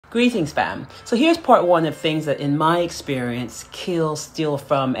Greetings, fam. So here's part one of things that, in my experience, kill, steal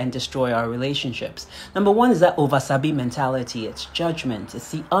from, and destroy our relationships. Number one is that oversabi mentality. It's judgment.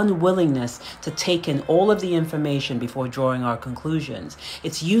 It's the unwillingness to take in all of the information before drawing our conclusions.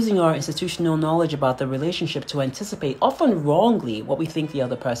 It's using our institutional knowledge about the relationship to anticipate, often wrongly, what we think the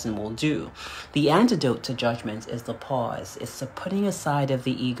other person will do. The antidote to judgment is the pause. It's the putting aside of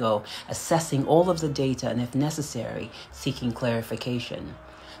the ego, assessing all of the data, and if necessary, seeking clarification.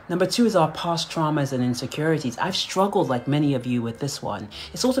 Number two is our past traumas and insecurities. I've struggled, like many of you, with this one.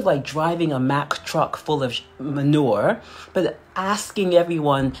 It's sort of like driving a Mack truck full of manure, but asking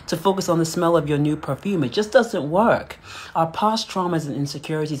everyone to focus on the smell of your new perfume. It just doesn't work. Our past traumas and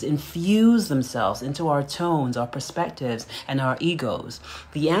insecurities infuse themselves into our tones, our perspectives, and our egos.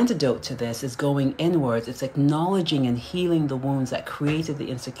 The antidote to this is going inwards. It's acknowledging and healing the wounds that created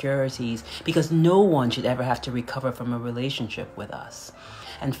the insecurities, because no one should ever have to recover from a relationship with us.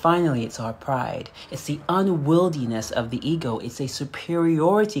 And finally, it's our pride. It's the unwillingness of the ego. It's a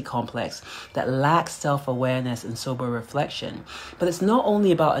superiority complex that lacks self-awareness and sober reflection. But it's not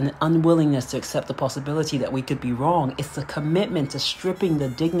only about an unwillingness to accept the possibility that we could be wrong. It's the commitment to stripping the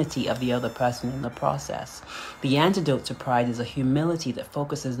dignity of the other person in the process. The antidote to pride is a humility that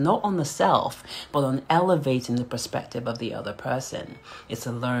focuses not on the self, but on elevating the perspective of the other person. It's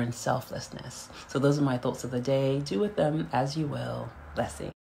a learned selflessness. So those are my thoughts of the day. Do with them as you will. Blessing.